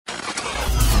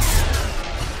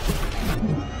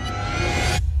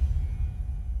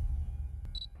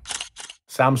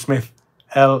Sam Smith,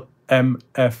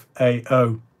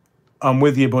 LMFAO. I'm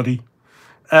with you, buddy.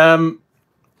 I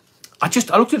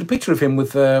looked at a picture of him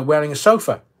with wearing a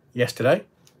sofa yesterday.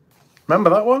 Remember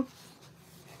that one?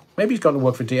 Maybe he's gone to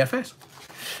work for DFS.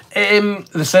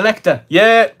 The Selector.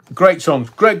 Yeah, great songs.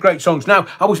 Great songs. Now,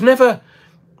 I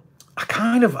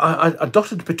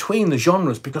dotted between the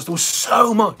genres because there was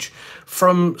so much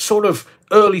from sort of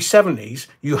early 70s.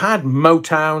 You had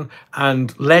Motown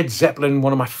and Led Zeppelin,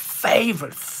 one of my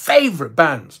favourite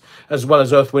bands, as well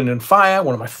as Earth, Wind and Fire,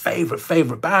 one of my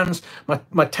favourite bands.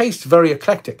 My taste's very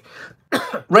eclectic.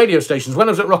 Radio stations, when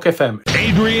I was at Rock FM.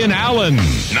 Adrian Allen,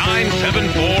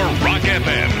 974 Rock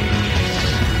FM.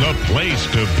 The place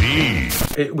to be.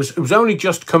 It was only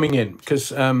just coming in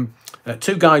because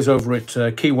two guys over at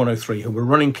Key 103 who were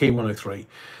running Key 103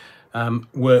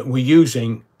 were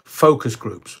using focus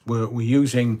groups, were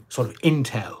using sort of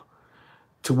intel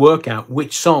to work out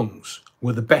which songs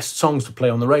were the best songs to play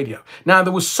on the radio. Now,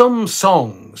 there were some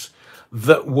songs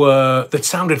that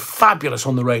sounded fabulous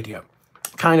on the radio,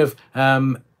 kind of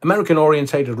American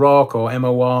orientated rock or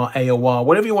MOR, AOR,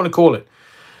 whatever you want to call it.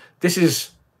 This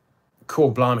is, cool,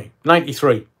 blimey,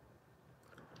 93.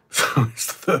 So it's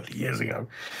 30 years ago.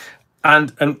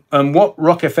 And what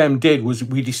Rock FM did was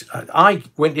I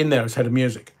went in there as head of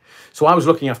music. So I was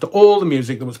looking after all the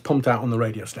music that was pumped out on the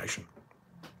radio station.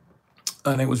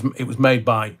 And it was made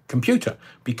by computer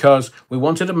because we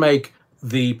wanted to make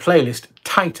the playlist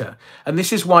tighter. And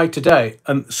this is why today,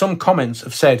 and some comments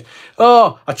have said,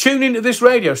 oh, I tune into this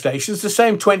radio station, it's the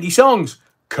same 20 songs.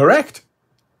 Correct.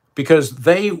 Because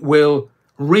they will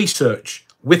research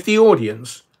with the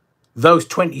audience those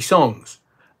 20 songs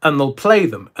and they'll play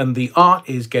them, and the art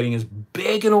is getting as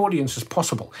big an audience as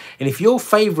possible. And if your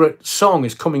favourite song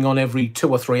is coming on every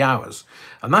 2 or 3 hours,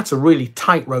 and that's a really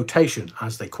tight rotation,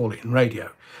 as they call it in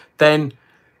radio, then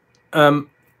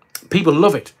people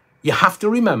love it. You have to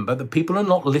remember that people are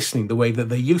not listening the way that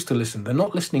they used to listen. They're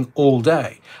not listening all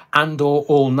day and or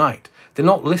all night. They're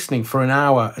not listening for an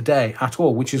hour a day at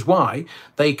all, which is why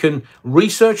they can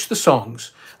research the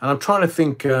songs. And I'm trying to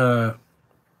think...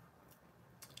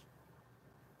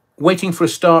 Waiting for a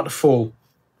Star to Fall.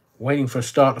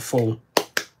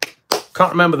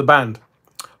 Can't remember the band.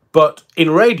 But in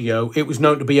radio, it was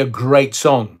known to be a great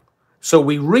song. So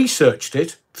we researched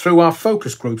it through our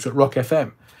focus groups at Rock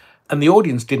FM. And the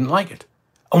audience didn't like it.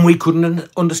 And we couldn't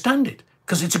understand it.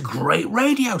 Because it's a great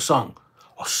radio song.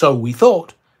 Or so we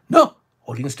thought. No,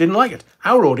 audience didn't like it.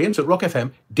 Our audience at Rock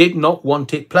FM did not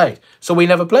want it played. So we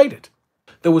never played it.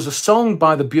 There was a song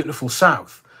by the Beautiful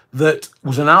South that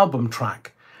was an album track.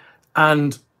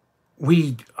 And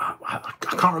I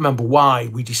can't remember why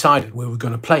we decided we were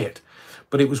going to play it,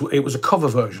 but it was a cover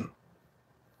version.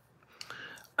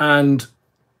 And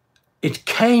it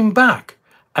came back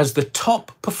as the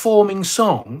top performing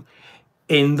song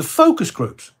in the focus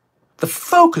groups. The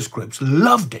focus groups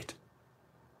loved it.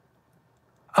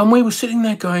 And we were sitting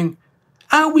there going,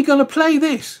 how are we going to play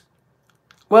this?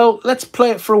 Well, let's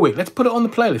play it for a week. Let's put it on the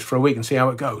playlist for a week and see how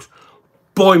it goes.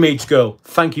 Boy Meets Girl.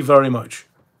 Thank you very much.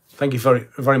 Thank you very,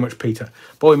 very much, Peter.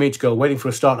 Boy Meets Girl, Waiting for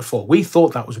a Star to Fall. We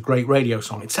thought that was a great radio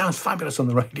song. It sounds fabulous on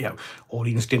the radio.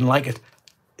 Audience didn't like it.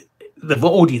 The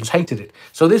audience hated it.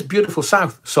 So this Beautiful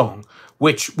South song,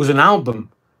 which was an album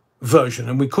version,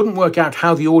 and we couldn't work out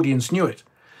how the audience knew it.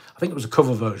 I think it was a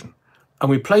cover version.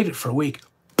 And we played it for a week.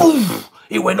 Boom!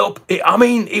 It went up.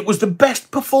 It was the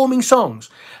best performing songs.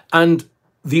 And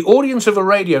the audience of a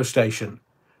radio station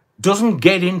doesn't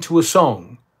get into a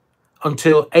song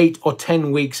until 8 or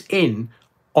 10 weeks in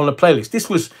on a playlist. This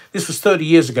was 30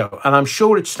 years ago, and I'm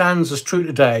sure it stands as true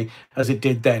today as it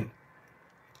did then.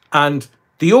 And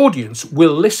the audience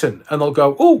will listen, and they'll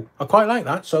go, oh, I quite like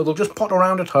that. So they'll just pot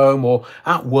around at home or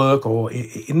at work or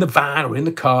in the van or in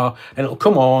the car, and it'll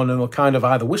come on, and they'll kind of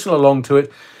either whistle along to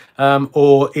it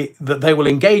that they will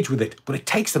engage with it. But it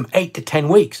takes them 8 to 10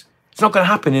 weeks. It's not going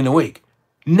to happen in a week.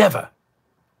 Never.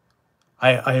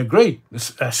 I agree.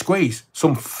 Squeeze,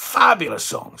 some fabulous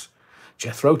songs.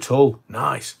 Jethro Tull,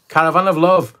 nice. Caravan of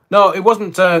Love. No, it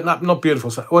wasn't not Beautiful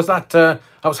South. Was that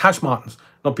was House Martins,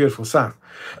 not Beautiful South.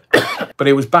 But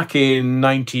it was back in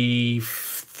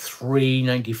 93,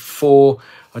 94.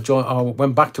 I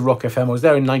went back to Rock FM. I was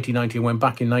there in 1990 and went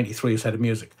back in 93 as head of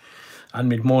music and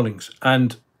mid-mornings.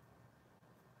 And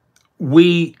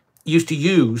we used to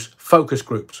use focus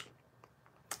groups.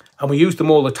 And we use them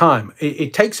all the time.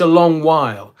 It takes a long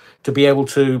while to be able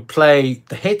to play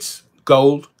the hits,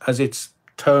 gold, as it's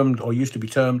termed or used to be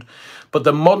termed. But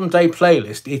the modern day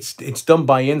playlist, it's done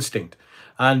by instinct.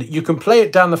 And you can play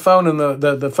it down the phone and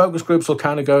the focus groups will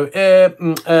kind of go,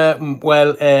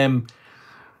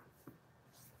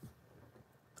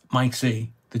 Mike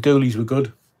C. The Dooleys were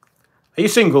good. Are you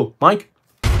single, Mike?